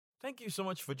Thank you so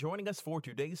much for joining us for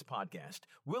today's podcast.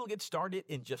 We'll get started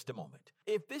in just a moment.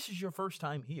 If this is your first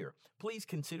time here, please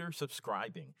consider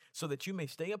subscribing so that you may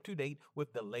stay up to date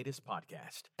with the latest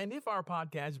podcast. And if our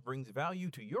podcast brings value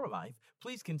to your life,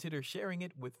 please consider sharing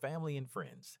it with family and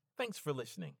friends. Thanks for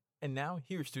listening. And now,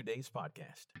 here's today's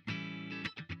podcast.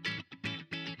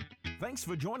 Thanks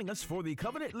for joining us for the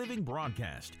Covenant Living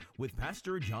broadcast with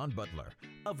Pastor John Butler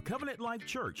of Covenant Life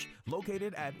Church,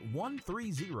 located at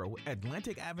 130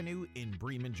 Atlantic Avenue in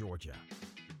Bremen, Georgia.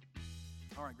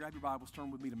 All right, grab your Bibles,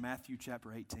 turn with me to Matthew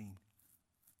chapter 18.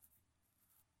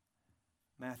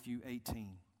 Matthew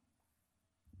 18.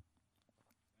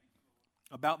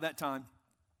 About that time,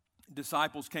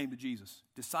 disciples came to Jesus.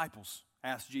 Disciples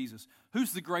asked Jesus,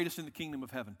 "Who's the greatest in the kingdom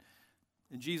of heaven?"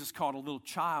 And Jesus called a little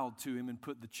child to him and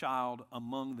put the child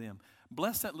among them.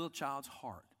 Bless that little child's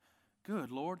heart.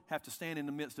 Good, Lord. Have to stand in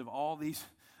the midst of all these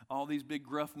big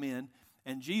gruff men.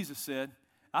 And Jesus said,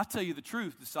 "I tell you the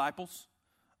truth, disciples.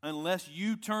 Unless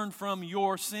you turn from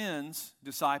your sins,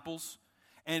 disciples,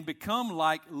 and become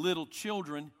like little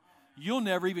children, you'll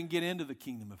never even get into the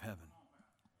kingdom of heaven."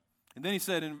 And then he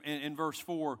said in verse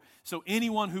 4, "So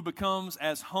anyone who becomes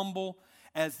as humble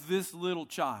as this little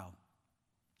child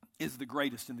is the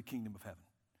greatest in the kingdom of heaven."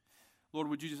 Lord,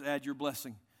 would you just add your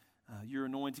blessing, your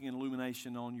anointing and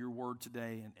illumination on your word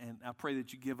today. And I pray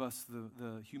that you give us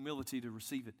the humility to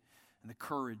receive it and the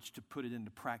courage to put it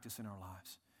into practice in our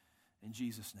lives. In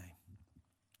Jesus' name,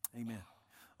 amen.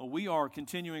 Well, we are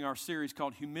continuing our series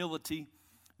called Humility,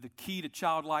 the Key to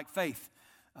Childlike Faith.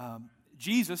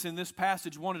 Jesus, in this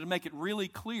passage, wanted to make it really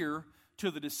clear to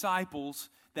the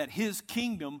disciples that his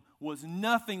kingdom was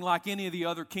nothing like any of the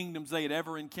other kingdoms they had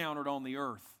ever encountered on the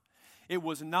earth.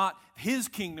 His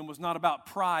kingdom was not about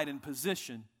pride and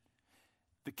position.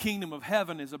 The kingdom of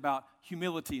heaven is about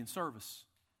humility and service.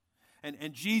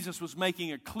 And Jesus was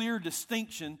making a clear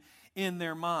distinction in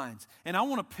their minds. And I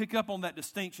want to pick up on that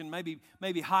distinction,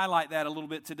 maybe highlight that a little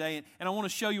bit today. And I want to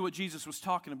show you what Jesus was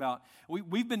talking about.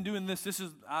 We've been doing this. This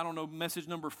is, message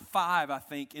number 5, I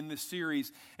think, in this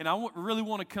series. And I really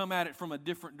want to come at it from a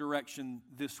different direction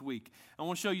this week. I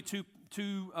want to show you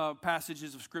two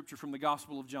passages of Scripture from the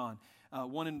Gospel of John.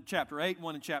 One in chapter 8,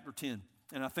 one in chapter 10.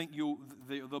 And I think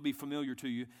they'll be familiar to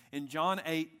you. In John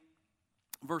 8,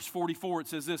 verse 44, it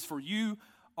says this, "For you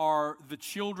are the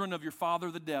children of your father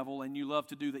the devil, and you love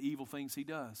to do the evil things he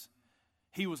does.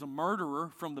 He was a murderer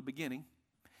from the beginning.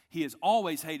 He has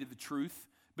always hated the truth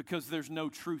because there's no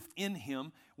truth in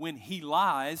him. When he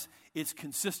lies, it's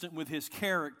consistent with his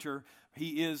character.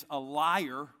 He is a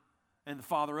liar and the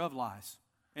father of lies."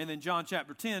 And then John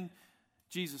chapter 10,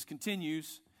 Jesus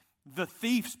continues, "The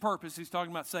thief's purpose," he's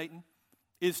talking about Satan,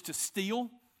 "is to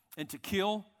steal and to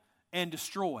kill and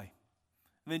destroy."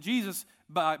 And then Jesus,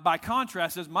 by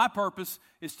contrast, says, "My purpose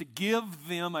is to give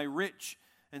them a rich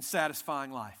and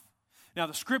satisfying life." Now,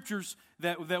 the scriptures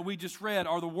that we just read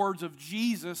are the words of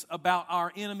Jesus about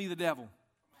our enemy, the devil.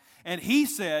 And he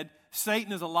said,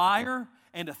 Satan is a liar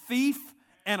and a thief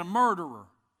and a murderer.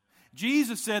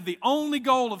 Jesus said the only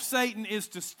goal of Satan is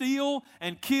to steal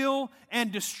and kill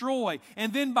and destroy.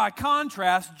 And then by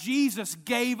contrast, Jesus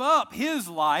gave up his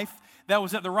life that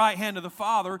was at the right hand of the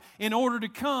Father in order to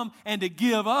come and to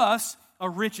give us a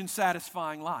rich and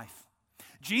satisfying life.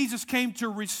 Jesus came to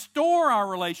restore our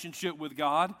relationship with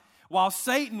God while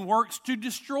Satan works to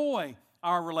destroy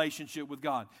our relationship with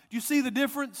God. Do you see the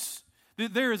difference?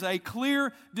 There is a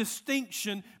clear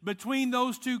distinction between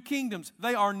those two kingdoms.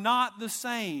 They are not the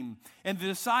same. And the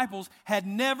disciples had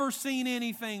never seen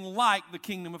anything like the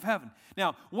kingdom of heaven.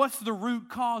 Now, what's the root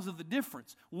cause of the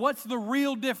difference? What's the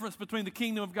real difference between the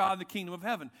kingdom of God and the kingdom of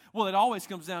heaven? Well, it always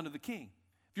comes down to the king.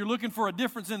 If you're looking for a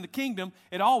difference in the kingdom,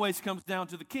 it always comes down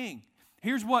to the king.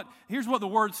 Here's what the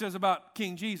word says about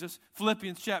King Jesus.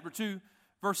 Philippians chapter 2,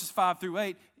 verses 5 through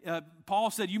 8.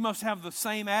 Paul said, "You must have the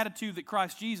same attitude that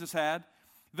Christ Jesus had.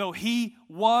 Though he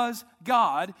was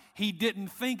God, he didn't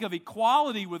think of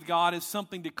equality with God as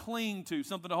something to cling to,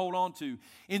 something to hold on to.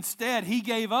 Instead, he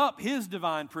gave up his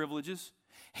divine privileges.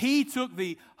 He took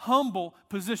the humble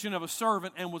position of a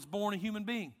servant and was born a human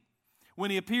being.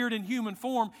 When he appeared in human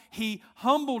form, he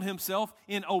humbled himself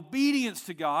in obedience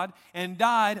to God and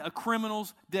died a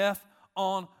criminal's death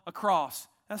on a cross."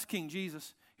 That's King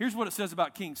Jesus. Here's what it says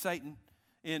about King Satan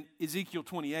in Ezekiel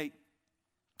 28,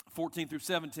 14 through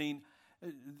 17.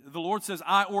 The Lord says,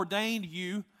 "I ordained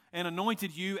you and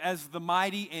anointed you as the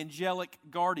mighty angelic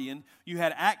guardian. You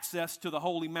had access to the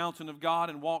holy mountain of God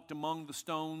and walked among the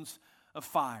stones of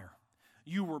fire.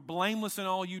 You were blameless in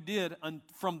all you did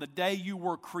from the day you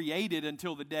were created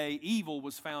until the day evil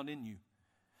was found in you.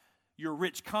 Your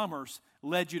rich commerce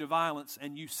led you to violence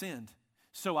and you sinned.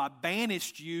 So I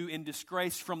banished you in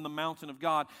disgrace from the mountain of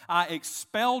God. I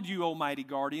expelled you, O mighty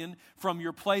guardian, from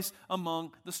your place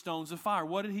among the stones of fire.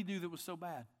 What did he do that was so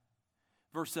bad?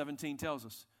 Verse 17 tells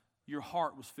us, your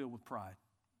heart was filled with pride.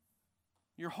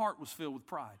 Your heart was filled with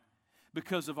pride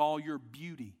because of all your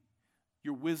beauty.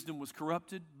 Your wisdom was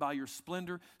corrupted by your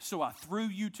splendor, so I threw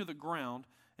you to the ground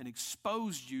and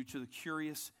exposed you to the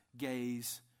curious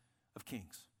gaze of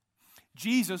kings.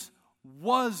 Jesus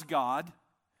was God,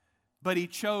 but he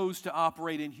chose to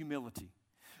operate in humility.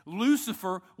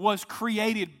 Lucifer was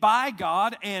created by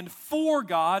God and for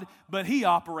God, but he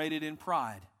operated in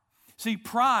pride. See,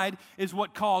 pride is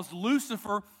what caused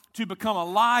Lucifer to become a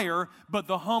liar, but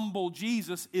the humble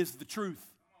Jesus is the truth.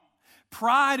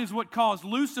 Pride is what caused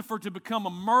Lucifer to become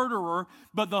a murderer,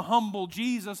 but the humble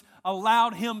Jesus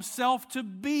allowed himself to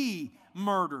be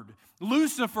murdered.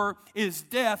 Lucifer is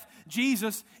death,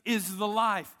 Jesus is the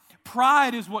life.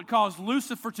 Pride is what caused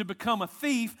Lucifer to become a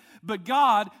thief, but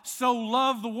God so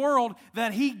loved the world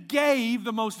that he gave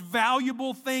the most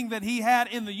valuable thing that he had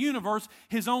in the universe,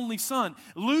 his only son.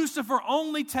 Lucifer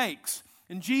only takes,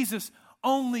 and Jesus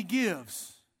only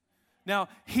gives. Now,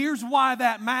 here's why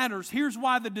that matters. Here's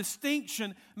why the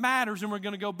distinction matters. And we're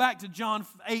going to go back to John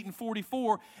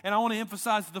 8:44, and I want to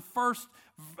emphasize the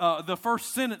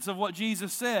first sentence of what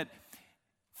Jesus said.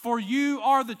 For you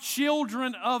are the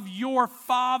children of your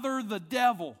father, the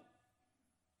devil,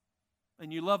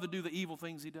 and you love to do the evil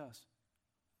things he does.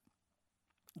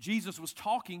 Jesus was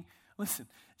talking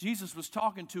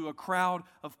to a crowd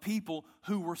of people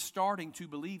who were starting to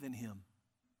believe in him.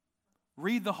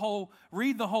 Read the whole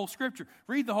scripture.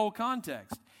 Read the whole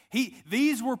context.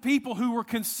 These were people who were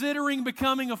considering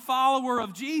becoming a follower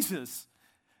of Jesus,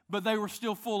 but they were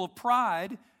still full of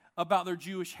pride about their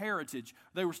Jewish heritage.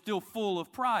 They were still full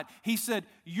of pride. He said,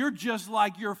 you're just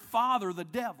like your father, the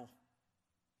devil.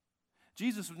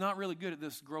 Jesus was not really good at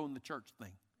this growing the church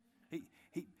thing.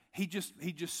 He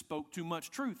just spoke too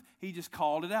much truth. He just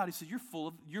called it out. He said,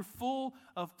 you're full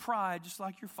of pride just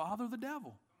like your father, the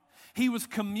devil. He was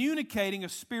communicating a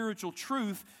spiritual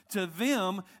truth to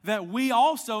them that we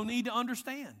also need to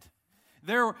understand.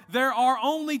 There are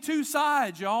only two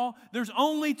sides, y'all. There's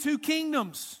only two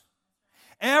kingdoms.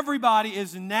 Everybody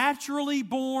is naturally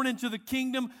born into the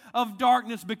kingdom of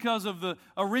darkness because of the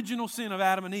original sin of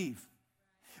Adam and Eve.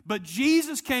 But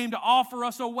Jesus came to offer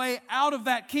us a way out of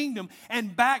that kingdom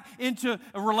and back into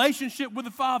a relationship with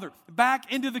the Father,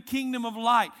 back into the kingdom of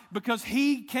light, because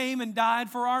he came and died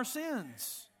for our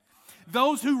sins.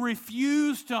 Those who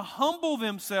refuse to humble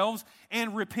themselves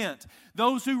and repent,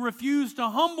 those who refuse to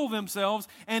humble themselves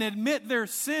and admit they're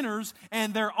sinners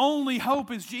and their only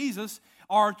hope is Jesus,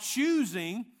 are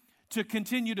choosing to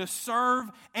continue to serve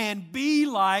and be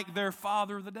like their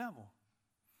father, the devil.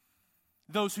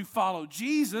 Those who follow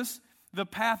Jesus, the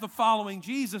path of following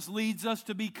Jesus leads us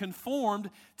to be conformed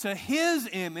to his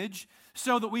image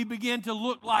so that we begin to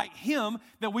look like him,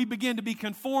 that we begin to be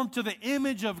conformed to the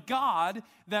image of God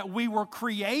that we were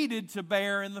created to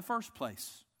bear in the first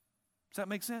place. Does that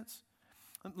make sense?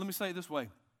 Let me say it this way.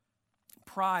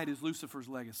 Pride is Lucifer's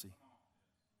legacy.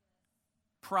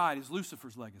 Pride is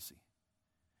Lucifer's legacy.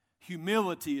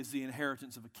 Humility is the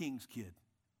inheritance of a king's kid.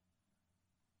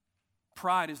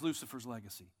 Pride is Lucifer's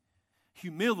legacy.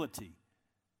 Humility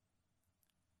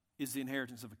is the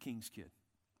inheritance of a king's kid.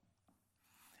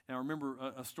 Now, I remember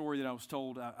a story that I was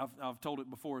told. I've told it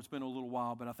before. It's been a little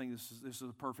while, but I think this is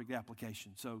a perfect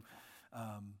application. So,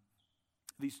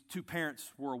 these two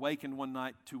parents were awakened one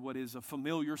night to what is a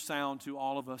familiar sound to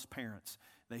all of us parents.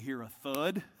 They hear a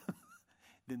thud,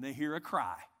 then they hear a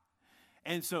cry.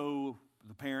 And so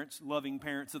the parents, loving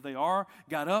parents that they are,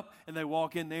 got up and they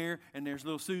walk in there, and there's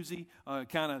little Susie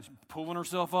kind of pulling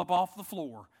herself up off the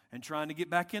floor and trying to get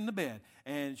back in the bed.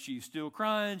 And she's still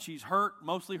crying. She's hurt.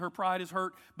 Mostly her pride is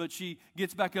hurt, but she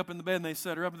gets back up in the bed, and they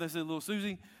set her up, and they said, little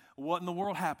Susie, what in the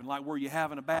world happened? Like, were you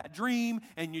having a bad dream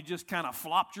and you just kind of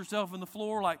flopped yourself in the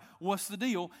floor? Like, what's the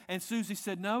deal? And Susie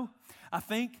said, no, I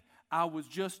think I was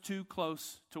just too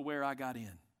close to where I got in.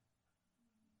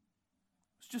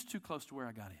 It's just too close to where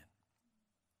I got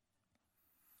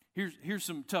in. Here's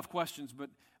some tough questions,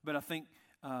 but I think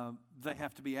they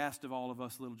have to be asked of all of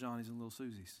us little Johnnies and little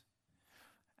Susies.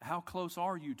 How close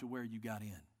are you to where you got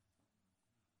in?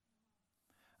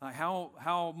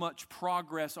 How much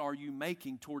progress are you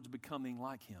making towards becoming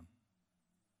like him?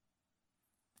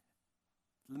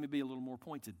 Let me be a little more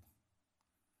pointed.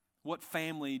 What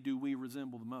family do we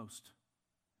resemble the most?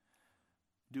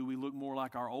 Do we look more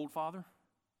like our old father?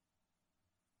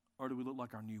 Or do we look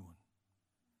like our new one?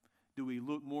 Do we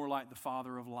look more like the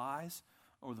father of lies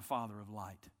or the father of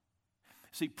light?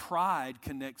 See, pride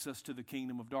connects us to the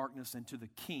kingdom of darkness and to the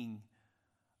king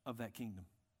of that kingdom.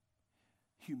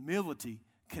 Humility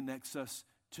connects us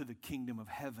to the kingdom of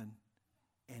heaven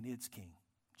and its king,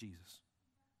 Jesus.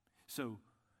 So,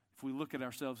 if we look at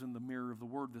ourselves in the mirror of the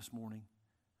Word this morning,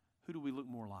 who do we look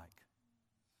more like?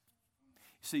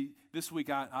 See, this week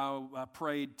I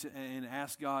prayed and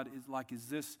asked God, is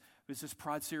this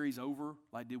Pride series over?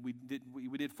 Like, we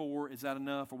did 4? Is that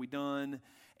enough? Are we done?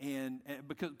 And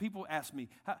because people ask me,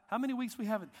 how many weeks we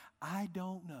haven't? I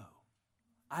don't know.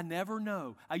 I never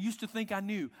know. I used to think I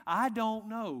knew. I don't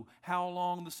know how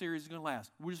long the series is going to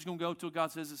last. We're just going to go till God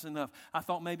says it's enough. I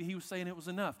thought maybe He was saying it was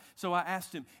enough. So I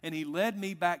asked Him, and He led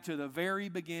me back to the very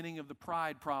beginning of the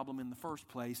pride problem in the first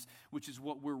place, which is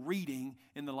what we're reading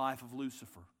in the life of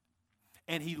Lucifer.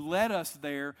 And He led us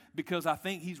there because I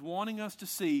think He's wanting us to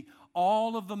see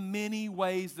all of the many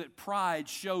ways that pride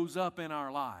shows up in our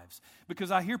lives.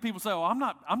 Because I hear people say, "Oh, I'm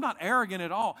not arrogant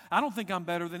at all. I don't think I'm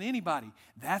better than anybody."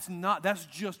 That's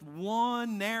just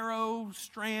one narrow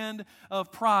strand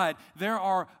of pride.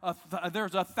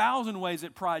 There's 1,000 ways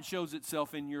that pride shows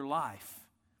itself in your life.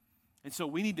 And so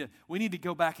we need to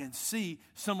go back and see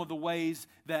some of the ways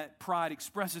that pride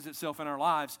expresses itself in our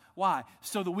lives. Why?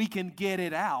 So that we can get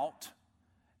it out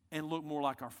and look more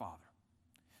like our Father.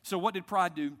 So what did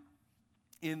pride do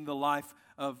in the life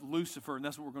of Lucifer? And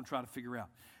that's what we're going to try to figure out.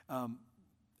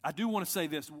 I do want to say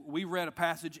this. We read a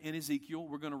passage in Ezekiel.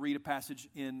 We're going to read a passage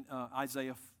in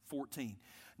Isaiah 14.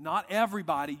 Not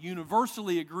everybody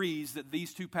universally agrees that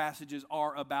these two passages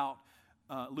are about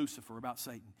Lucifer, about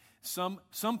Satan.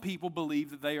 Some people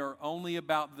believe that they are only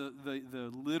about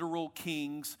the literal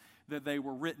kings that they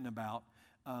were written about.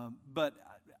 But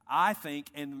I think,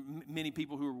 and many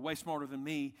people who are way smarter than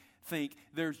me think,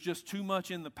 there's just too much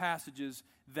in the passages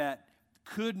that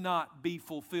could not be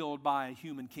fulfilled by a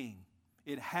human king.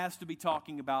 It has to be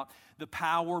talking about the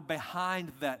power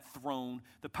behind that throne,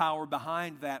 the power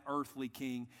behind that earthly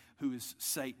king who is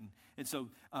Satan. And so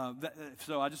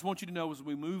I just want you to know as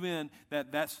we move in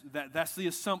that's the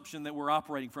assumption that we're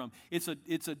operating from. It's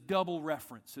a double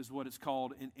reference is what it's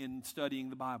called in studying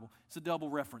the Bible. It's a double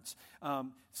reference.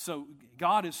 So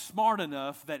God is smart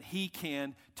enough that He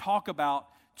can talk about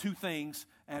two things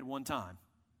at one time.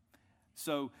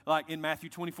 So like in Matthew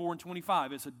 24 and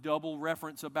 25, it's a double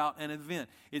reference about an event.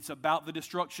 It's about the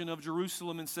destruction of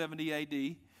Jerusalem in 70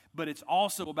 AD, but it's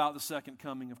also about the second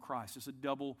coming of Christ. It's a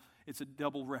double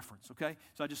reference, okay?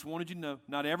 So I just wanted you to know,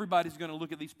 not everybody's going to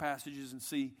look at these passages and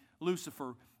see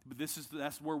Lucifer, but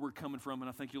that's where we're coming from, and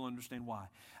I think you'll understand why.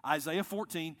 Isaiah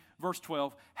 14, verse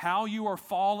 12, "How you are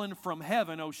fallen from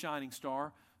heaven, O shining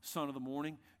star, son of the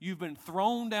morning. You've been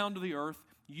thrown down to the earth,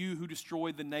 you who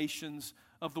destroyed the nations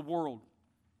of the world.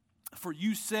 For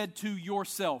you said to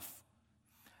yourself,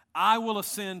 I will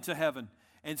ascend to heaven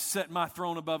and set my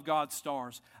throne above God's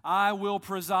stars. I will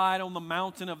preside on the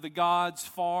mountain of the gods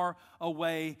far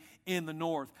away in the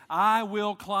north. I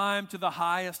will climb to the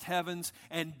highest heavens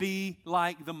and be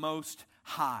like the Most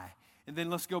High." And then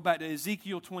let's go back to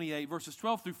Ezekiel 28, verses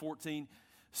 12 through 14.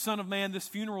 "Son of man, this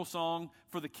funeral song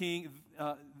for the king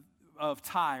of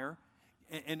Tyre,"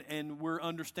 and we're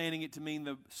understanding it to mean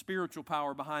the spiritual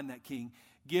power behind that king.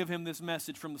 "Give him this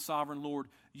message from the sovereign Lord.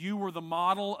 You were the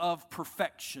model of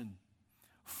perfection,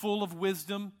 full of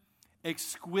wisdom,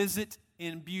 exquisite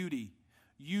in beauty.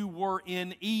 You were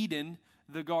in Eden,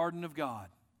 the garden of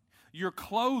God. Your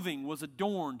clothing was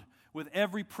adorned with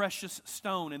every precious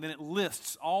stone." And then it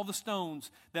lists all the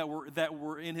stones that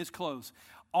were in his clothes.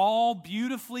 "All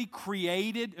beautifully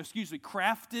crafted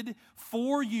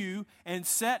for you and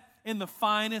set in the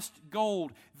finest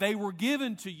gold. They were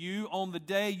given to you on the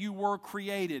day you were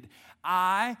created.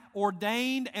 I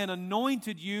ordained and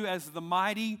anointed you as the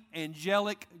mighty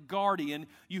angelic guardian.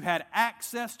 You had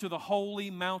access to the holy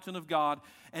mountain of God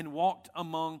and walked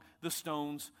among the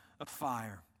stones of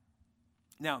fire."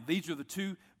 Now, these are the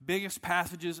two biggest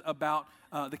passages about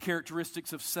the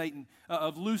characteristics of Satan,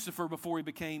 of Lucifer before he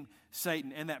became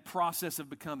Satan, and that process of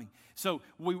becoming. So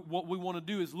what we want to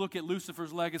do is look at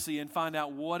Lucifer's legacy and find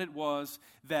out what it was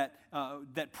that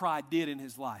pride did in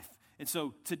his life. And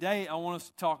so today I want us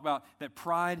to talk about that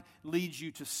pride leads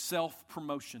you to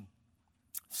self-promotion.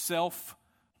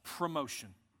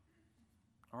 Self-promotion.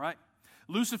 All right?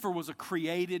 Lucifer was a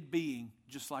created being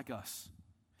just like us.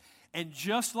 And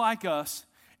just like us,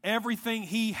 everything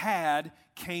he had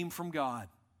came from God.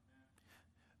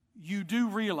 You do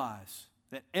realize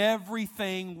that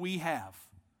everything we have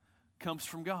comes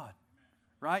from God,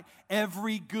 right?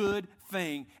 Every good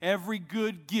thing, every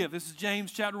good gift. This is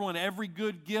James chapter 1. Every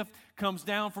good gift comes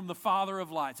down from the Father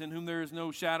of lights, in whom there is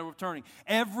no shadow of turning.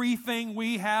 Everything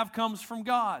we have comes from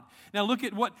God. Now look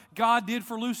at what God did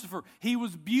for Lucifer. He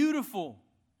was beautiful.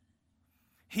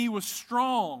 He was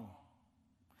strong.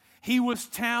 He was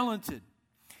talented.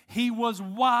 He was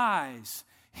wise.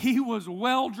 He was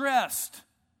well-dressed.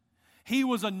 He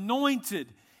was anointed.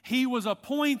 He was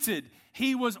appointed.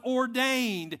 He was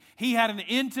ordained. He had an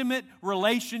intimate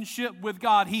relationship with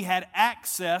God. He had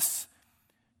access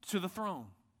to the throne.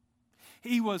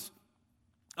 He was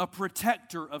a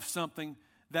protector of something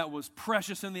that was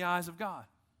precious in the eyes of God.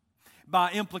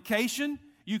 By implication,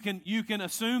 you can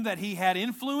assume that he had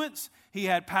influence, he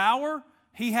had power,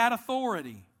 he had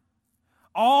authority.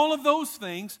 All of those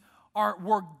things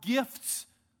were gifts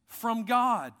from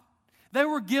God. They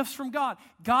were gifts from God.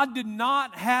 God did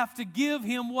not have to give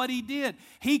him what he did.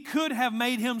 He could have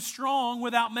made him strong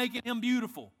without making him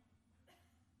beautiful.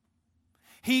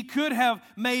 He could have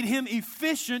made him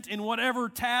efficient in whatever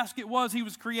task it was he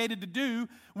was created to do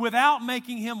without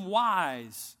making him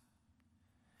wise.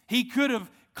 He could have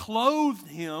clothed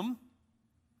him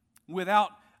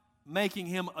without making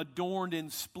him adorned in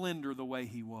splendor the way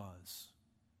he was.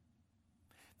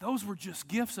 Those were just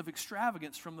gifts of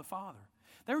extravagance from the Father.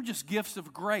 They were just gifts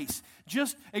of grace,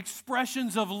 just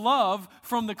expressions of love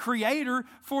from the Creator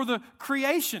for the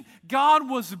creation. God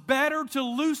was better to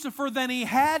Lucifer than he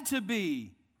had to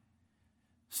be.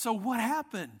 So what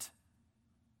happened?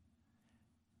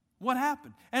 What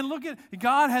happened? And look at,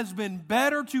 God has been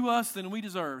better to us than we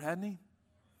deserved, hasn't he?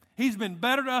 He's been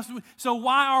better to us. So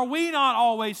why are we not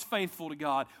always faithful to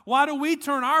God? Why do we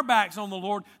turn our backs on the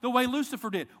Lord the way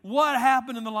Lucifer did? What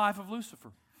happened in the life of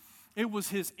Lucifer? It was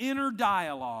his inner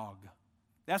dialogue.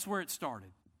 That's where it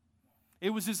started. It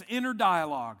was his inner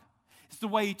dialogue. It's the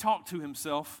way he talked to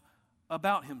himself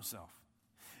about himself.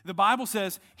 The Bible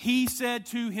says, he said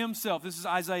to himself, this is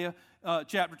Isaiah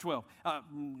chapter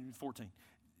 14.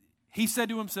 He said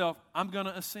to himself, I'm going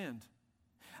to ascend.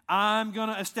 I'm going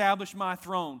to establish my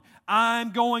throne.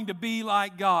 I'm going to be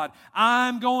like God.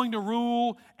 I'm going to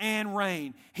rule and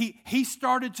reign. He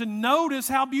started to notice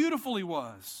how beautiful he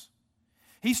was.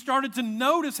 He started to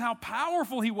notice how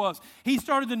powerful he was. He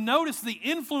started to notice the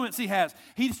influence he has.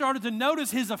 He started to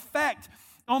notice his effect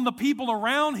on the people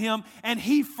around him, and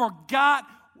he forgot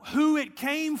who it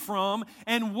came from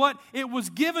and what it was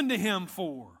given to him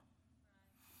for.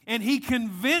 And he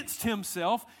convinced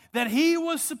himself that he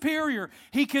was superior.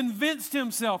 He convinced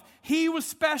himself he was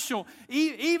special,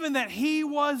 even that he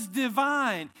was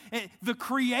divine. The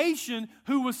creation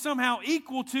who was somehow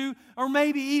equal to, or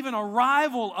maybe even a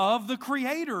rival of, the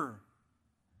Creator.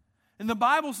 And the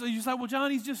Bible says, you say, well,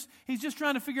 John, he's just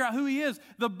trying to figure out who he is.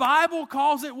 The Bible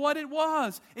calls it what it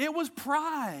was. It was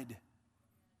pride.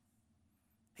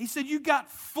 He said, you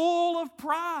got full of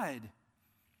pride.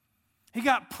 He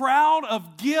got proud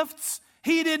of gifts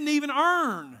he didn't even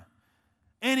earn.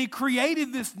 And he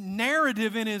created this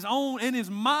narrative in his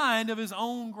mind of his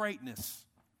own greatness.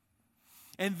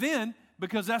 And then,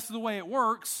 because that's the way it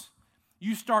works,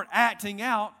 you start acting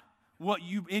out what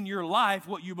you in your life,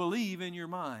 what you believe in your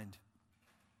mind.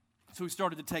 So he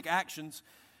started to take actions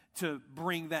to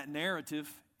bring that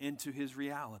narrative into his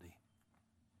reality.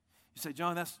 You say,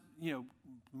 John, that's,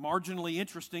 marginally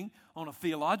interesting on a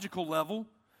theological level.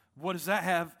 What does that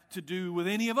have to do with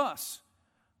any of us?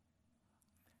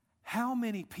 How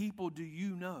many people do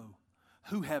you know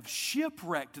who have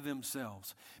shipwrecked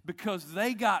themselves because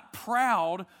they got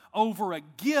proud over a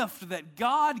gift that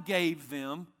God gave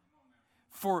them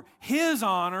for His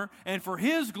honor and for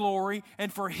His glory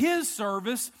and for His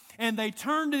service, and they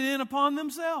turned it in upon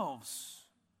themselves?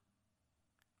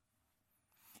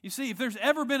 You see, if there's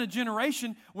ever been a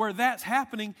generation where that's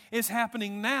happening, it's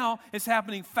happening now. It's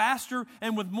happening faster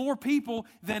and with more people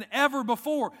than ever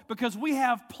before, because we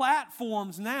have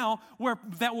platforms now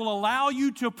that will allow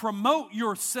you to promote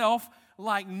yourself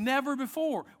like never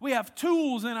before. We have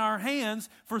tools in our hands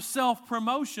for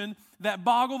self-promotion that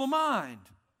boggle the mind.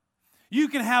 You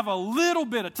can have a little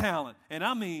bit of talent, and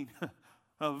I mean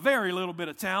a very little bit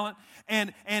of talent,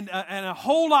 and a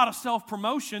whole lot of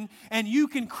self-promotion, and you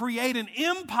can create an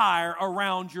empire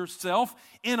around yourself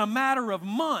in a matter of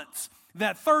months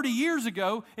that 30 years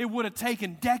ago it would have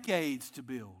taken decades to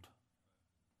build.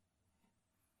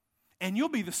 And you'll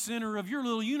be the center of your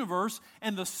little universe,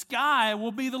 and the sky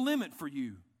will be the limit for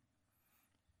you.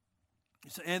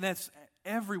 And that's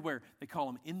everywhere. They call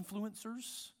them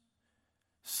influencers,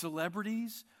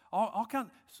 celebrities, all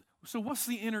kinds. So what's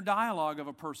the inner dialogue of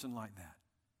a person like that?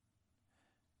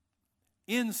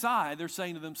 Inside, they're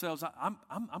saying to themselves, I'm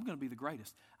going to be the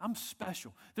greatest. I'm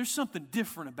special. There's something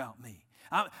different about me.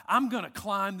 I'm going to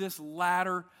climb this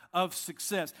ladder of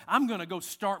success. I'm going to go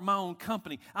start my own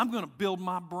company. I'm going to build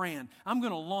my brand. I'm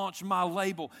going to launch my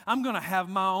label. I'm going to have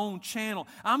my own channel.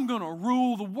 I'm going to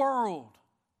rule the world.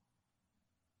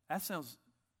 That sounds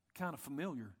kind of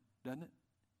familiar, doesn't it?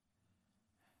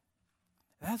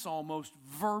 That's almost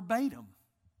verbatim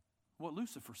what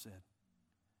Lucifer said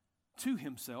to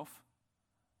himself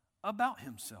about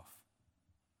himself.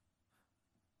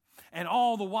 And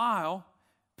all the while,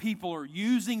 people are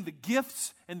using the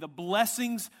gifts and the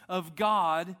blessings of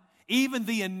God, even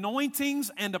the anointings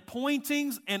and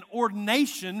appointings and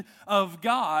ordination of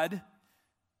God,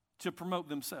 to promote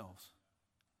themselves.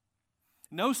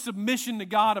 No submission to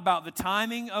God about the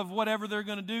timing of whatever they're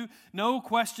going to do. No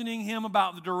questioning Him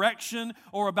about the direction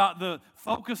or about the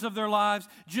focus of their lives.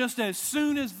 Just as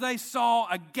soon as they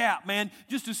saw a gap, man,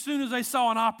 just as soon as they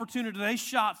saw an opportunity, they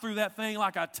shot through that thing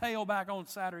like a tailback on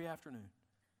Saturday afternoon.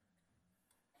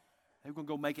 They're going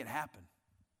to go make it happen.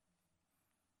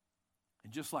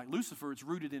 And just like Lucifer, it's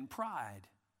rooted in pride.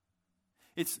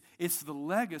 It's the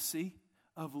legacy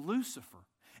of Lucifer.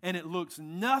 And it looks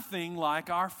nothing like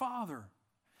our Father.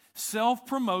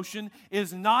 Self-promotion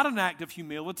is not an act of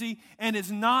humility and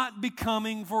is not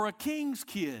becoming for a king's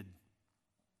kid.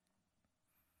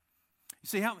 You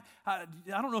see, I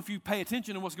don't know if you pay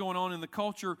attention to what's going on in the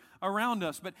culture around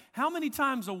us, but how many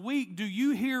times a week do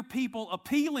you hear people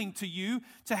appealing to you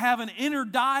to have an inner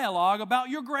dialogue about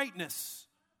your greatness?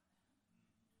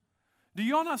 Do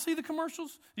you all not see the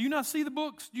commercials? Do you not see the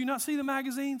books? Do you not see the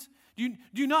magazines? Do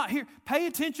you not hear? Pay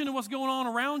attention to what's going on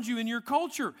around you in your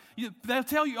culture. They'll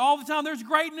tell you all the time, there's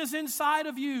greatness inside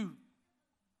of you.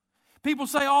 People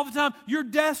say all the time, you're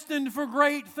destined for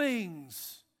great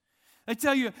things. They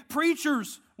tell you,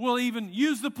 preachers will even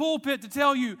use the pulpit to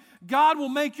tell you, God will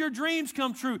make your dreams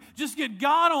come true. Just get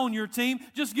God on your team.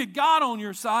 Just get God on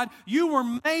your side. You were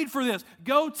made for this.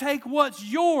 Go take what's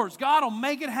yours. God will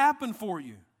make it happen for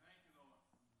you.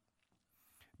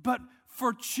 But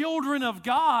for children of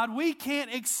God, we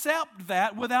can't accept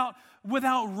that without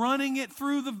running it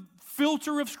through the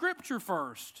filter of Scripture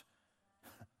first.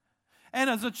 And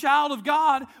as a child of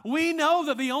God, we know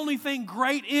that the only thing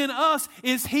great in us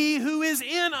is He who is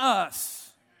in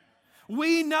us.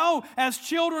 We know as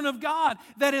children of God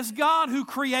that it's God who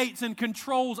creates and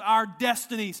controls our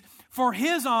destinies for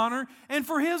His honor and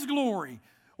for His glory.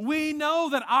 We know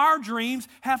that our dreams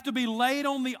have to be laid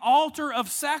on the altar of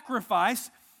sacrifice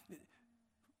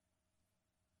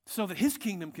so that His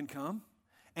kingdom can come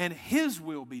and His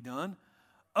will be done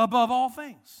above all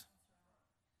things.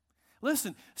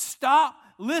 Listen, stop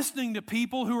listening to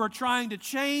people who are trying to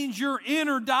change your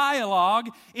inner dialogue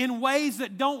in ways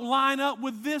that don't line up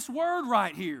with this word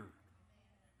right here.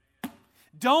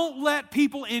 Don't let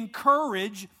people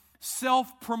encourage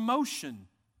self-promotion.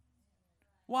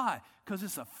 Why? Because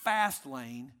it's a fast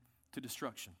lane to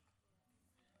destruction.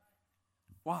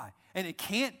 Why? And it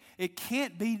can't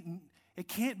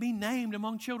be named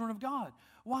among children of God.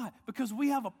 Why? Because we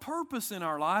have a purpose in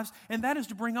our lives, and that is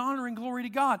to bring honor and glory to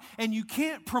God. And you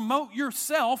can't promote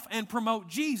yourself and promote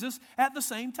Jesus at the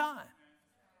same time.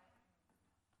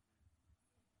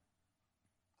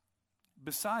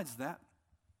 Besides that,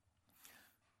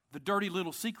 the dirty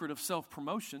little secret of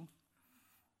self-promotion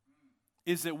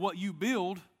is that what you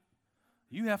build,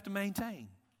 you have to maintain.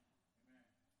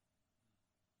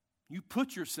 You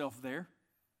put yourself there.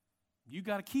 You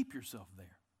got to keep yourself there.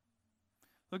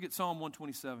 Look at Psalm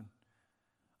 127.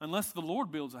 Unless the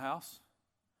Lord builds a house,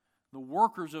 the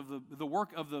work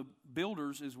of the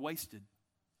builders is wasted.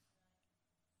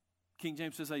 King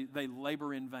James says they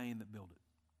labor in vain that build it.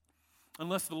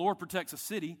 Unless the Lord protects a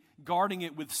city, guarding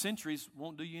it with sentries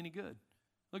won't do you any good.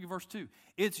 Look at verse 2.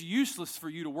 It's useless for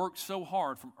you to work so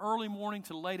hard from early morning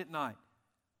to late at night,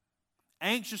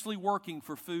 anxiously working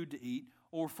for food to eat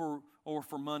or for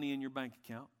money in your bank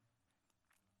account.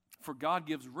 For God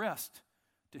gives rest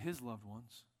to His loved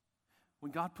ones.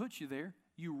 When God puts you there,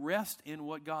 you rest in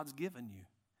what God's given you.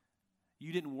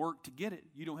 You didn't work to get it.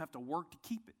 You don't have to work to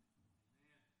keep it.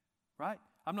 Right?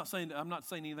 I'm not saying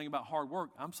anything about hard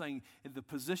work. I'm saying in the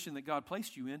position that God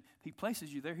placed you in, He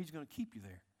places you there, He's going to keep you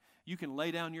there. You can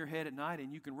lay down your head at night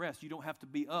and you can rest. You don't have to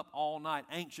be up all night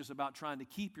anxious about trying to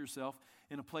keep yourself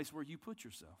in a place where you put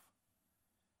yourself.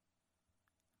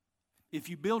 If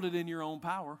you build it in your own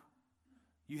power,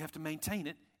 you have to maintain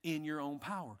it in your own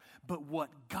power. But what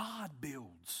God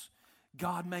builds,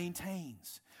 God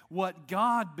maintains. What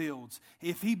God builds,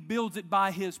 if He builds it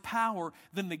by His power,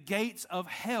 then the gates of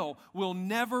hell will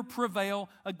never prevail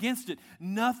against it.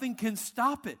 Nothing can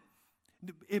stop it.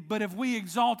 But if we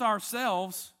exalt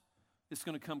ourselves, it's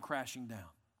going to come crashing down.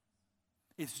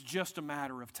 It's just a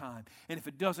matter of time. And if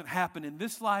it doesn't happen in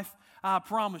this life, I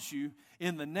promise you,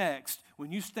 in the next,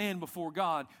 when you stand before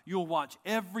God, you'll watch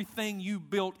everything you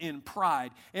built in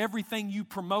pride, everything you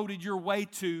promoted your way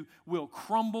to will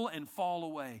crumble and fall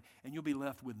away, and you'll be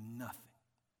left with nothing.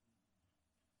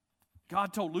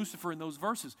 God told Lucifer in those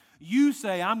verses, you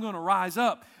say I'm going to rise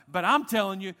up, but I'm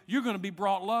telling you, you're going to be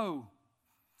brought low.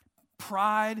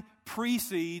 Pride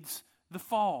precedes the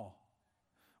fall.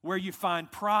 Where you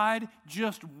find pride,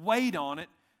 just wait on it,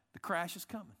 the crash is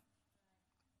coming.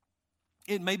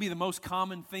 It may be the most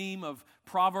common theme of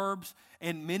Proverbs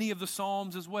and many of the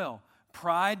Psalms as well.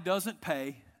 Pride doesn't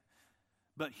pay,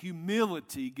 but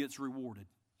humility gets rewarded.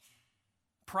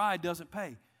 Pride doesn't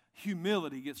pay.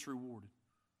 Humility gets rewarded.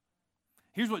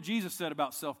 Here's what Jesus said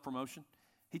about self-promotion.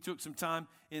 He took some time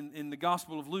in the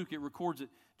Gospel of Luke. It records it.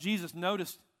 Jesus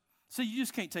noticed. See, you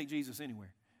just can't take Jesus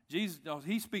anywhere. Jesus,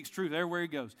 he speaks truth everywhere he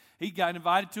goes. He got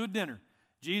invited to a dinner.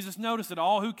 Jesus noticed that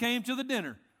all who came to the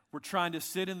dinner were trying to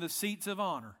sit in the seats of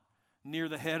honor near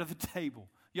the head of the table.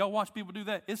 Y'all watch people do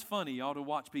that? It's funny, y'all, to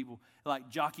watch people like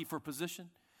jockey for position.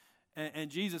 And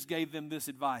Jesus gave them this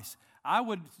advice. I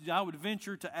would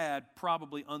venture to add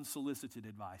probably unsolicited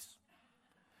advice.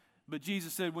 But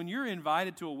Jesus said, when you're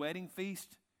invited to a wedding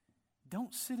feast,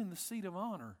 don't sit in the seat of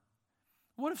honor.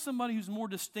 What if somebody who's more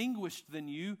distinguished than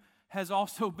you has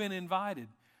also been invited?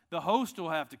 The host will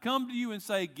have to come to you and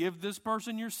say, give this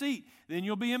person your seat. Then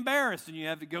you'll be embarrassed and you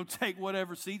have to go take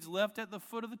whatever seat's left at the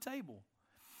foot of the table.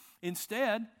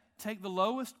 Instead, take the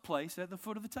lowest place at the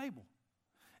foot of the table.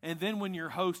 And then when your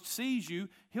host sees you,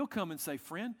 he'll come and say,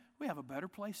 friend, we have a better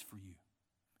place for you.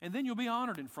 And then you'll be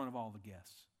honored in front of all the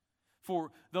guests.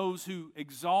 For those who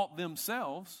exalt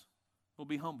themselves will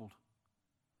be humbled.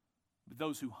 But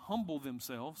those who humble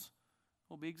themselves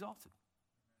will be exalted.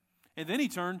 And then he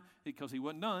turned, because he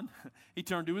wasn't done, he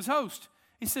turned to his host.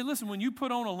 He said, listen, when you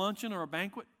put on a luncheon or a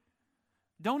banquet,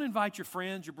 don't invite your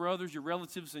friends, your brothers, your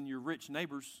relatives, and your rich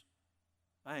neighbors.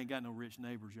 I ain't got no rich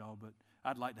neighbors, y'all, but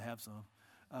I'd like to have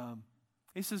some.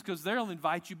 He says, because they'll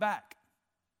invite you back.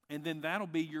 And then that'll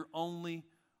be your only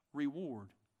reward.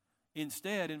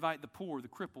 Instead, invite the poor, the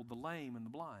crippled, the lame, and the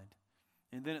blind.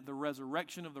 And then at the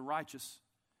resurrection of the righteous,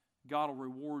 God will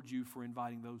reward you for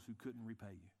inviting those who couldn't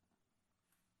repay you.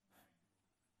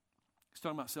 He's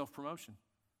talking about self-promotion,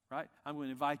 right? I'm going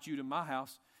to invite you to my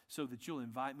house so that you'll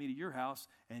invite me to your house,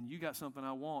 and you got something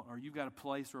I want, or you've got a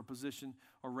place or a position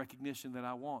or recognition that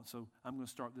I want, so I'm going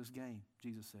to start this game.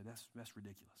 Jesus said, that's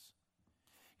ridiculous.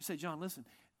 You say, John, listen,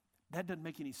 that doesn't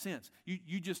make any sense.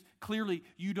 You just, clearly,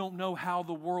 you don't know how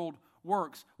the world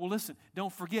works. Well, listen,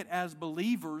 don't forget, as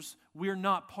believers, we're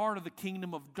not part of the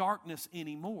kingdom of darkness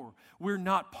anymore. We're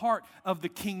not part of the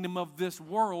kingdom of this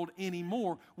world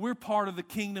anymore. We're part of the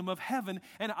kingdom of heaven,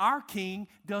 and our king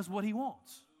does what he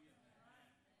wants.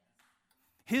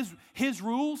 His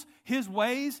rules, his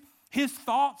ways, his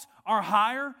thoughts are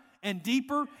higher and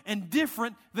deeper and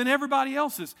different than everybody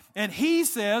else's. And he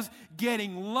says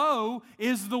getting low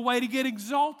is the way to get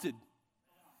exalted.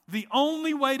 The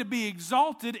only way to be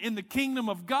exalted in the kingdom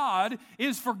of God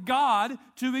is for God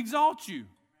to exalt you.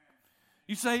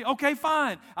 You say, okay,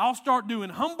 fine, I'll start doing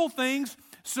humble things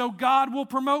so God will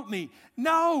promote me.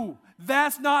 No,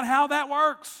 that's not how that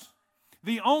works.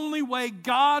 The only way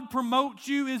God promotes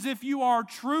you is if you are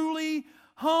truly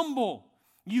humble.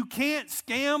 You can't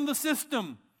scam the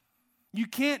system. You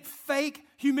can't fake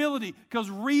humility, because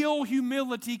real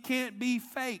humility can't be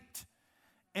faked.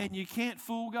 And you can't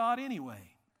fool God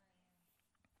anyway.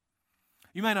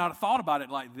 You may not have thought about it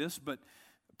like this, but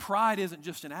pride isn't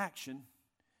just an action,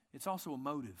 it's also a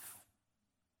motive.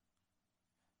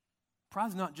 Pride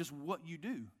is not just what you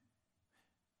do.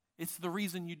 It's the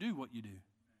reason you do what you do.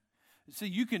 See,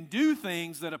 you can do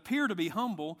things that appear to be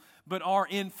humble, but are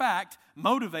in fact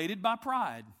motivated by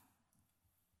pride.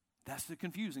 That's the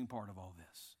confusing part of all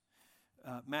this.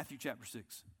 Matthew chapter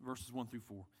 6, verses 1 through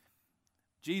 4.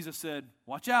 Jesus said,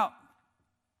 watch out.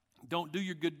 Don't do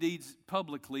your good deeds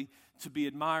publicly to be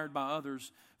admired by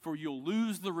others, for you'll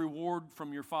lose the reward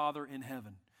from your Father in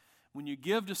heaven. When you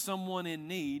give to someone in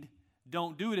need,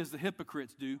 don't do it as the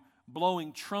hypocrites do,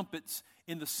 blowing trumpets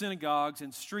in the synagogues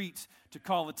and streets to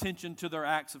call attention to their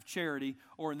acts of charity,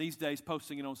 or in these days,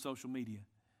 posting it on social media.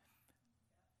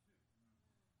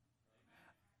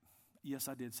 Yes,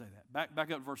 I did say that.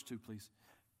 Back up to verse 2, please.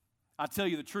 I tell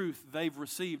you the truth, they've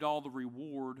received all the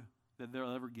reward that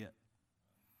they'll ever get.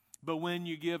 But when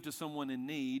you give to someone in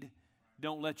need,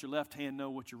 don't let your left hand know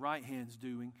what your right hand's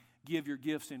doing. Give your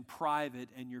gifts in private,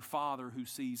 and your Father who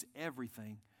sees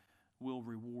everything will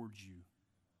reward you.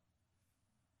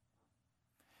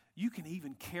 You can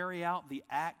even carry out the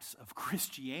acts of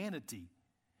Christianity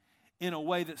in a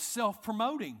way that's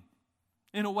self-promoting,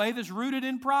 in a way that's rooted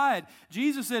in pride.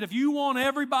 Jesus said, if you want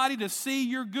everybody to see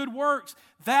your good works,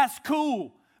 that's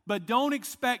cool, but don't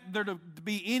expect there to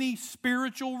be any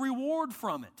spiritual reward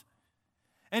from it.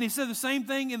 And he said the same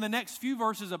thing in the next few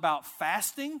verses about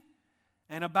fasting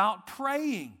and about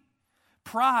praying.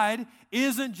 Pride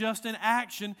isn't just an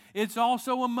action, it's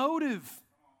also a motive.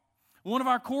 One of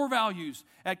our core values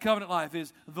at Covenant Life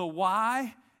is the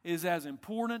why is as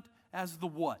important as the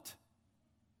what.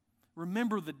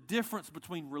 Remember, the difference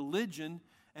between religion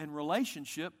and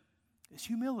relationship is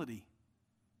humility.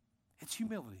 It's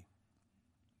humility.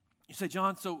 You say,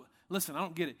 John, so listen, I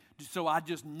don't get it. So I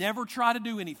just never try to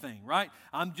do anything, right?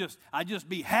 I just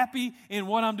be happy in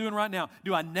what I'm doing right now.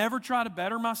 Do I never try to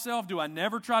better myself? Do I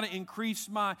never try to increase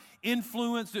my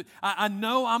influence? I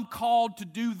know I'm called to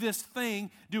do this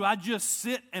thing. Do I just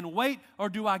sit and wait, or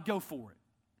do I go for it?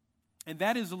 And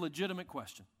that is a legitimate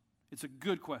question. It's a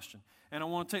good question. And I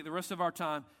want to take the rest of our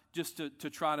time just to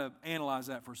try to analyze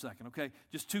that for a second, okay?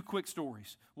 Just two quick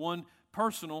stories. One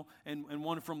personal and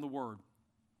one from the Word.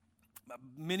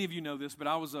 Many of you know this, but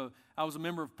I was a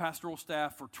member of pastoral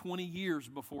staff for 20 years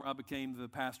before I became the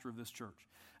pastor of this church.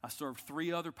 I served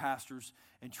 3 other pastors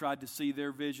and tried to see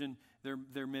their vision,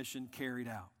 their mission carried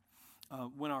out.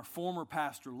 When our former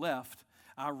pastor left,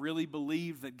 I really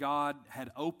believed that God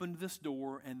had opened this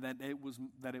door and that it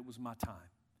was my time.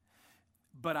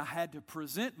 But I had to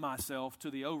present myself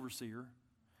to the overseer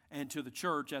and to the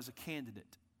church as a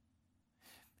candidate.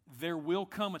 There will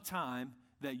come a time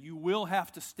that you will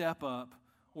have to step up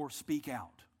or speak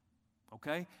out,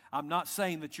 okay? I'm not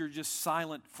saying that you're just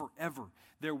silent forever.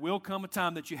 There will come a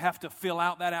time that you have to fill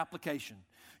out that application.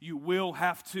 You will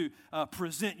have to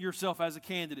present yourself as a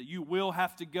candidate. You will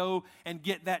have to go and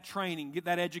get that training, get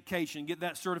that education, get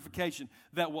that certification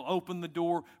that will open the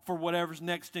door for whatever's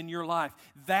next in your life.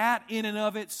 That in and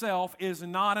of itself is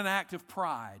not an act of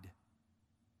pride.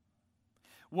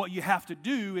 What you have to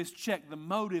do is check the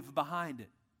motive behind it.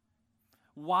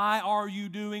 Why are you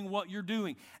doing what you're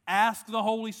doing? Ask the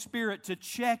Holy Spirit to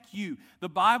check you. The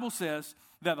Bible says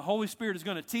that the Holy Spirit is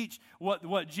going to teach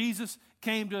what Jesus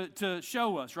came to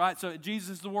show us, right? So Jesus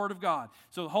is the Word of God.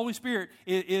 So the Holy Spirit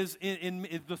is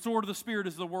the sword of the Spirit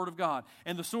is the Word of God.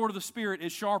 And the sword of the Spirit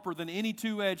is sharper than any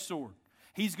two-edged sword.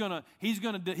 He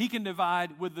can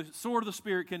divide, with the sword of the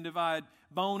Spirit can divide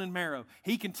bone and marrow.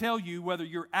 He can tell you whether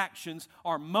your actions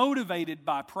are motivated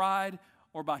by pride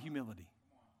or by humility.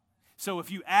 So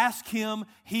if you ask Him,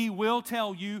 He will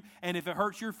tell you, and if it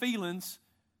hurts your feelings,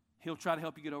 He'll try to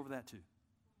help you get over that too.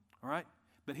 All right?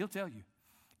 But He'll tell you.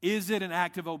 Is it an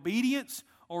act of obedience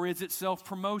or is it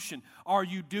self-promotion? Are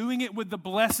you doing it with the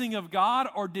blessing of God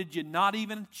or did you not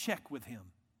even check with Him?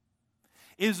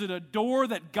 Is it a door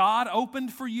that God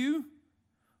opened for you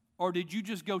or did you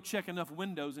just go check enough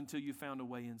windows until you found a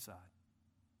way inside?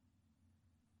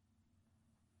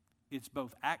 It's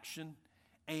both action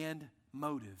and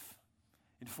motive.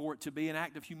 And for it to be an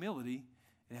act of humility,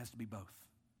 it has to be both.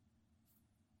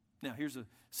 Now, here's a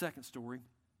second story.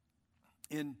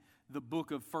 In the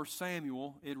book of 1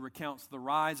 Samuel, it recounts the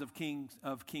rise of King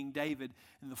David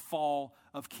and the fall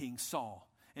of King Saul.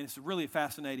 And it's really a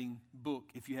fascinating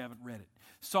book if you haven't read it.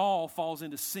 Saul falls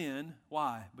into sin.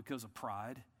 Why? Because of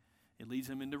pride. It leads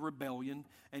him into rebellion,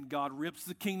 and God rips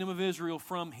the kingdom of Israel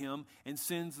from him and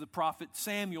sends the prophet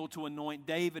Samuel to anoint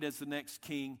David as the next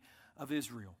king of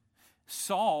Israel.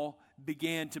 Saul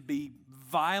began to be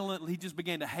violent. He just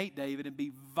began to hate David and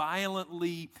be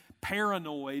violently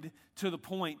paranoid to the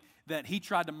point that he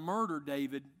tried to murder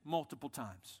David multiple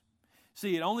times.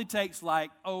 See, it only takes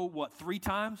 3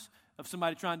 times of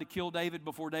somebody trying to kill David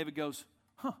before David goes,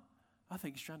 I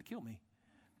think he's trying to kill me.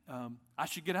 I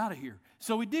should get out of here.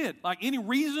 So he did. Like any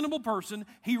reasonable person,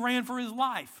 he ran for his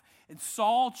life. And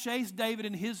Saul chased David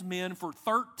and his men for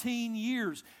 13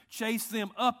 years, chased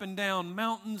them up and down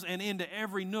mountains and into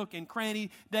every nook and cranny.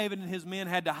 David and his men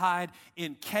had to hide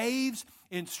in caves,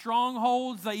 in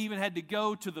strongholds. They even had to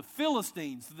go to the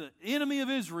Philistines, the enemy of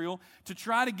Israel, to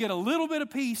try to get a little bit of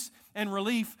peace and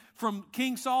relief from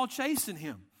King Saul chasing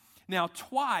him. Now,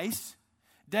 twice,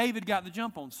 David got the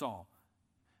jump on Saul.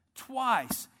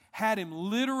 Twice, had him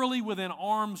literally within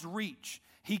arm's reach.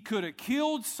 He could have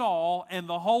killed Saul and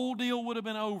the whole deal would have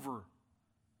been over.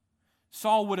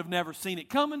 Saul would have never seen it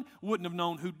coming, wouldn't have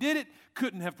known who did it,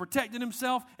 couldn't have protected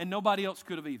himself, and nobody else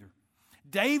could have either.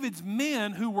 David's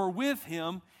men who were with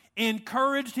him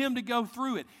encouraged him to go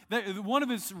through it. One of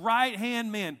his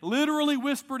right-hand men literally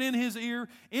whispered in his ear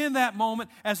in that moment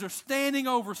as they're standing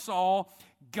over Saul,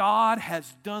 God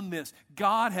has done this.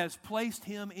 God has placed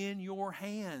him in your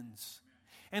hands.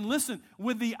 And listen,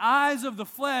 with the eyes of the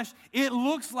flesh, it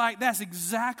looks like that's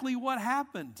exactly what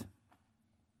happened.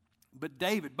 But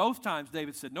both times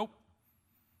David said, nope,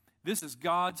 This is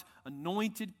God's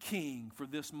anointed king for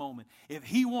this moment. If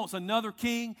he wants another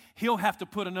king, he'll have to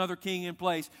put another king in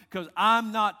place because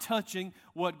I'm not touching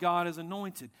what God has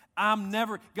anointed.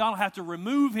 God will have to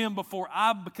remove him before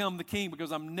I become the king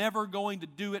because I'm never going to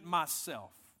do it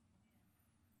myself.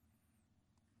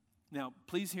 Now,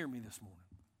 please hear me this morning.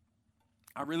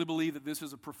 I really believe that this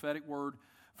is a prophetic word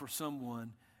for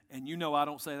someone, and you know I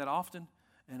don't say that often,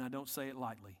 and I don't say it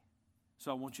lightly.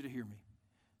 So I want you to hear me.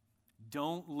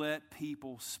 Don't let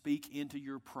people speak into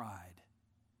your pride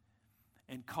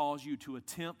and cause you to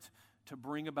attempt to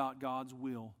bring about God's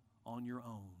will on your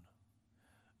own.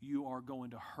 You are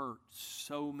going to hurt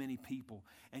so many people,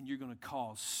 and you're going to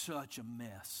cause such a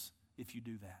mess if you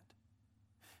do that.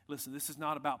 Listen, this is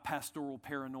not about pastoral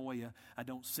paranoia. I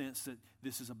don't sense that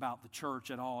this is about the church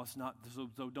at all. It's not.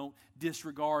 So don't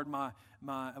disregard my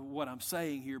what I'm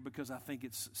saying here because I think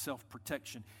it's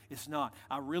self-protection. It's not.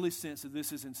 I really sense that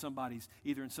this is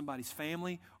either in somebody's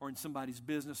family or in somebody's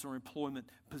business or employment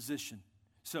position.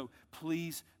 So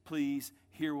please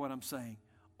hear what I'm saying.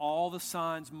 All the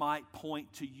signs might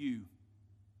point to you.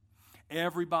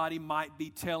 Everybody might be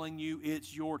telling you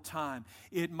it's your time.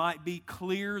 It might be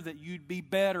clear that you'd be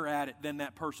better at it than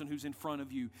that person who's in front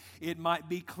of you. It might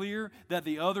be clear that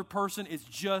the other person is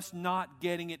just not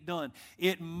getting it done.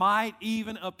 It might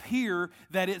even appear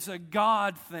that it's a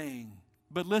God thing.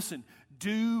 But listen,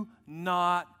 do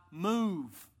not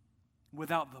move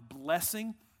without the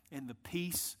blessing and the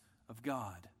peace of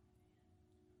God.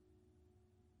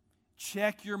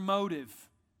 Check your motive.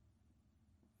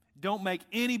 Don't make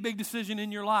any big decision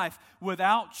in your life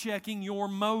without checking your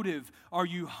motive. Are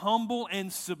you humble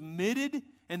and submitted,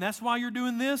 and that's why you're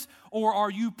doing this? Or are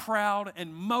you proud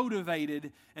and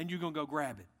motivated, and you're going to go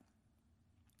grab it?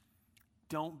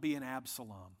 Don't be an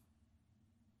Absalom.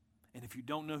 And if you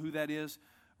don't know who that is,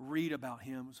 read about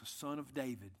him as a son of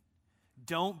David.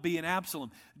 Don't be an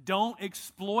Absalom. Don't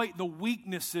exploit the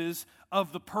weaknesses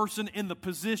of the person in the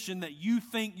position that you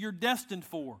think you're destined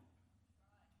for.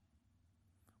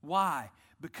 Why?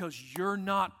 Because you're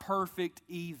not perfect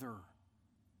either.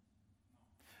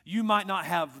 You might not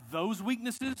have those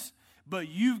weaknesses, but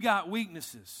you've got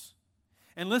weaknesses.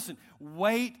 And listen,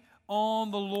 wait on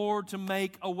the Lord to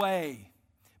make a way.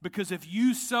 Because if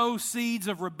you sow seeds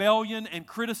of rebellion and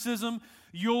criticism,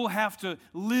 you'll have to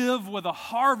live with a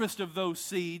harvest of those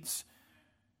seeds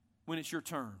when it's your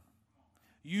turn.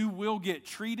 You will get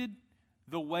treated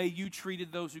the way you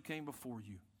treated those who came before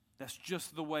you. That's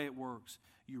just the way it works.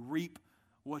 You reap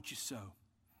what you sow.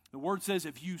 The word says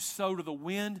if you sow to the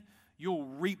wind, you'll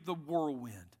reap the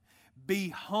whirlwind. Be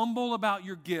humble about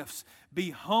your gifts. Be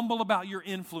humble about your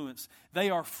influence. They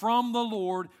are from the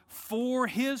Lord for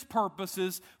His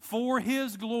purposes, for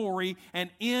His glory, and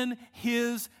in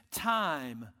His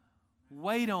time.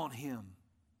 Wait on Him.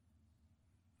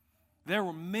 There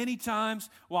were many times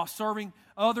while serving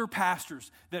other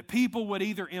pastors that people would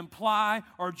either imply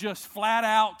or just flat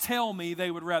out tell me they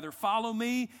would rather follow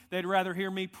me, they'd rather hear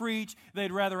me preach,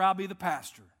 they'd rather I'll be the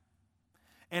pastor.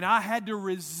 And I had to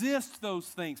resist those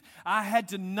things. I had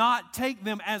to not take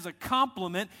them as a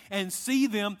compliment and see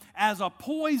them as a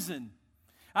poison.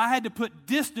 I had to put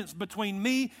distance between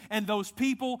me and those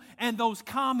people and those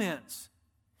comments.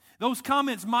 Those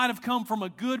comments might have come from a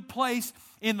good place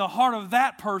in the heart of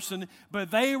that person, but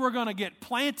they were going to get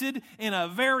planted in a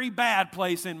very bad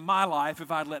place in my life if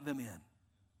I'd let them in.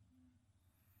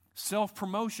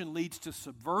 Self-promotion leads to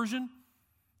subversion,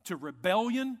 to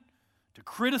rebellion, to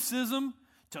criticism,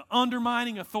 to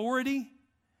undermining authority,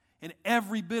 and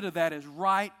every bit of that is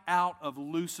right out of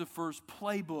Lucifer's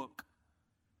playbook.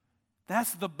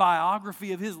 That's the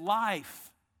biography of his life.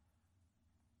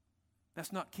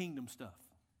 That's not kingdom stuff.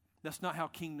 That's not how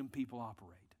kingdom people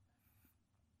operate.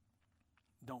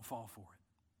 Don't fall for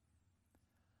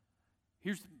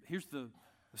it. Here's the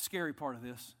scary part of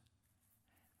this.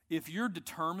 If you're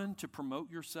determined to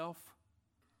promote yourself,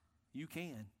 you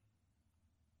can.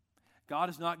 God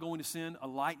is not going to send a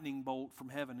lightning bolt from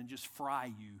heaven and just fry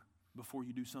you before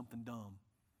you do something dumb.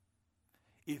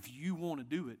 If you want to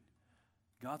do it,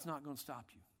 God's not going to stop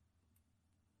you.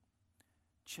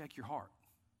 Check your heart.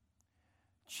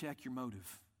 Check your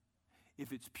motive.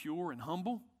 If it's pure and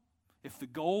humble, if the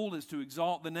goal is to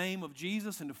exalt the name of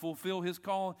Jesus and to fulfill His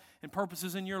call and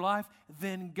purposes in your life,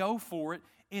 then go for it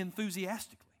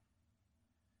enthusiastically.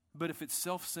 But if it's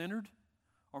self-centered,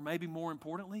 or maybe more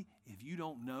importantly, if you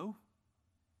don't know,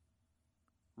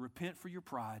 repent for your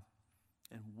pride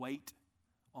and wait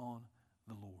on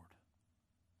the Lord.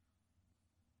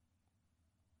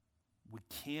 We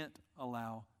can't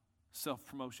allow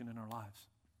self-promotion in our lives.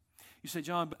 You say,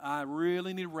 John, but I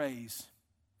really need a raise.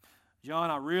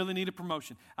 John, I really need a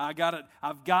promotion. I've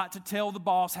got to tell the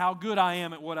boss how good I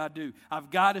am at what I do. I've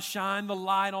got to shine the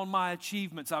light on my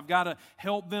achievements. I've got to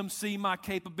help them see my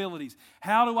capabilities.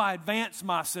 How do I advance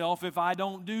myself if I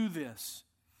don't do this?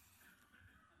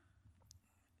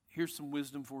 Here's some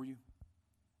wisdom for you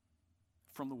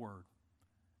from the Word.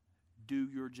 Do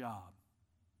your job.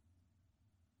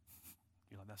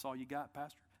 You're like, that's all you got,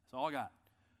 Pastor? That's all I got.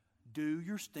 Do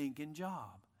your stinking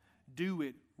job. Do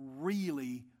it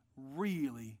really,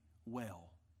 really well.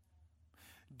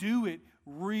 Do it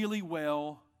really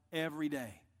well every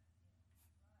day.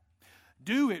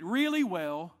 Do it really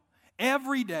well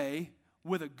every day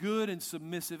with a good and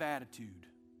submissive attitude.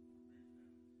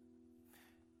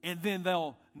 And then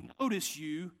they'll notice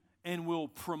you and will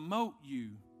promote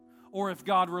you. Or if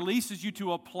God releases you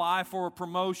to apply for a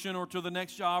promotion or to the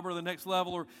next job or the next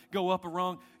level or go up a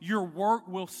rung, your work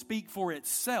will speak for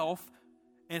itself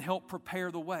and help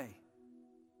prepare the way.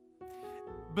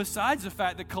 Besides the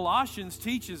fact that Colossians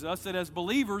teaches us that as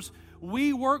believers,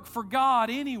 we work for God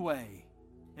anyway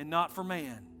and not for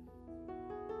man.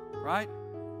 Right?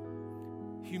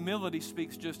 Humility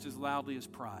speaks just as loudly as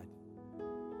pride.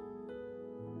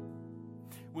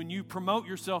 When you promote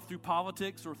yourself through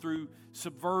politics or through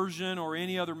subversion or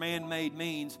any other man-made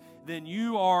means, then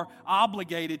you are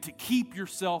obligated to keep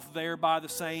yourself there by the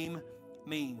same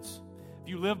means. If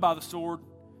you live by the sword,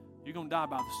 you're going to die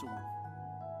by the sword.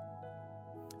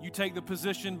 You take the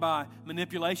position by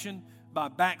manipulation, by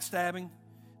backstabbing,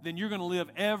 then you're going to live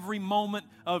every moment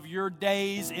of your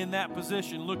days in that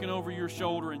position, looking over your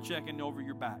shoulder and checking over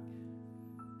your back.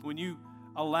 When you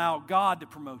allow God to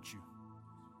promote you,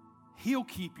 He'll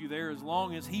keep you there as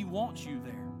long as He wants you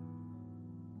there,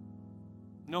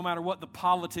 no matter what the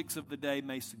politics of the day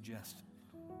may suggest.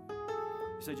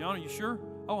 You say, John, are you sure?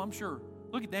 Oh, I'm sure.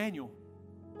 Look at Daniel.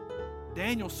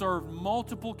 Daniel served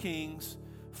multiple kings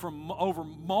from over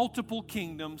multiple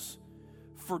kingdoms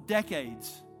for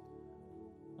decades.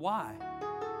 Why?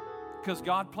 Because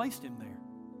God placed him there.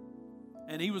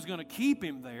 And He was going to keep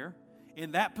him there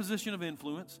in that position of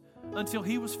influence until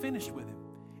He was finished with him.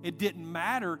 It didn't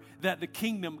matter that the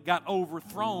kingdom got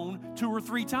overthrown 2 or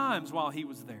 3 times while he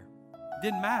was there. It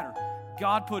didn't matter.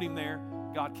 God put him there.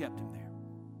 God kept him there.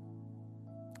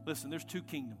 Listen, there's 2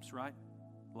 kingdoms, right?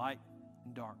 Light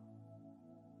and dark.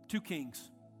 2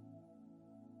 kings.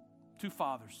 2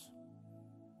 fathers.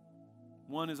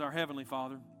 One is our Heavenly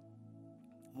Father.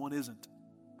 One isn't.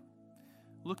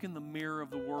 Look in the mirror of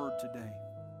the Word today.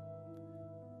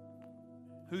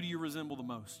 Who do you resemble the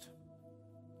most?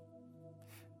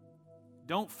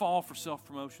 Don't fall for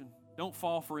self-promotion. Don't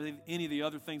fall for any of the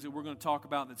other things that we're going to talk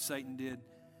about that Satan did.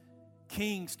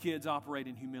 King's kids operate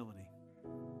in humility.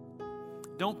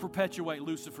 Don't perpetuate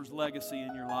Lucifer's legacy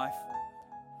in your life.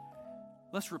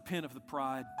 Let's repent of the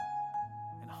pride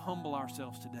and humble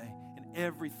ourselves today in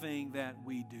everything that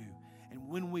we do. And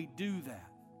when we do that,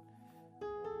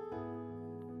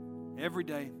 every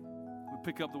day we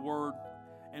pick up the Word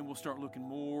and we'll start looking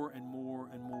more and more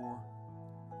and more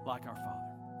like our Father.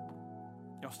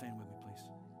 Y'all stand with me, please.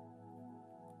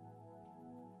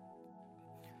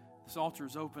 This altar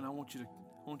is open. I want you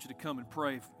to come and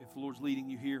pray if the Lord's leading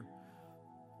you here.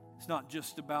 It's not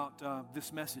just about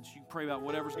this message. You can pray about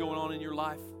whatever's going on in your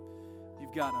life.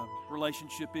 You've got a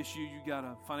relationship issue. You got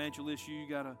a financial issue. You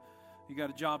got a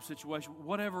job situation.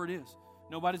 Whatever it is,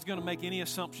 nobody's going to make any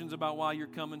assumptions about why you're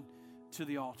coming to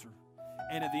the altar.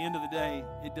 And at the end of the day,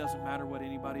 it doesn't matter what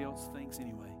anybody else thinks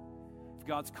anyway. If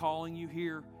God's calling you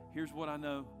here, here's what I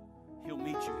know. He'll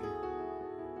meet you here.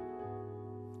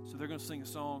 So they're going to sing a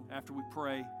song after we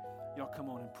pray. Y'all come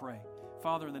on and pray.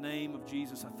 Father, in the name of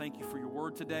Jesus, I thank you for your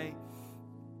word today.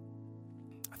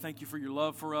 I thank you for your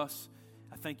love for us.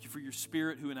 I thank you for your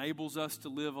Spirit who enables us to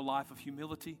live a life of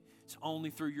humility. It's only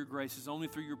through your grace, it's only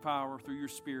through your power, through your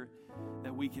Spirit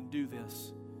that we can do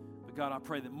this. But God, I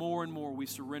pray that more and more we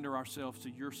surrender ourselves to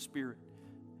your Spirit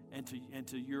and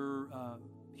to your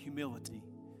humility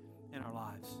in our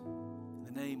lives. In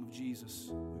the name of Jesus,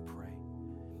 we pray.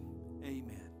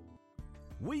 Amen.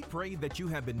 We pray that you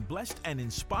have been blessed and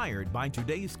inspired by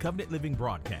today's Covenant Living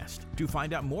broadcast. To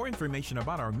find out more information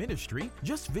about our ministry,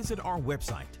 just visit our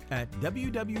website at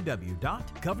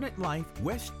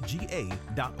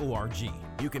www.covenantlifewestga.org.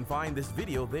 You can find this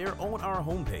video there on our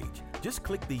homepage. Just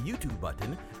click the YouTube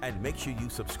button and make sure you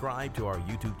subscribe to our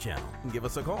YouTube channel. Give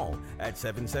us a call at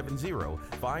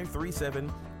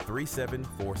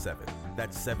 770-537-3747.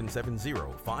 That's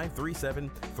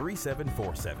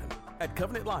 770-537-3747. At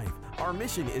Covenant Life, our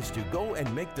mission is to go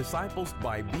and make disciples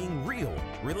by being real,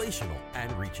 relational,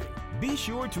 and reaching. Be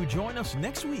sure to join us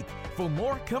next week for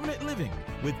more Covenant Living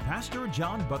with Pastor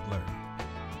John Butler.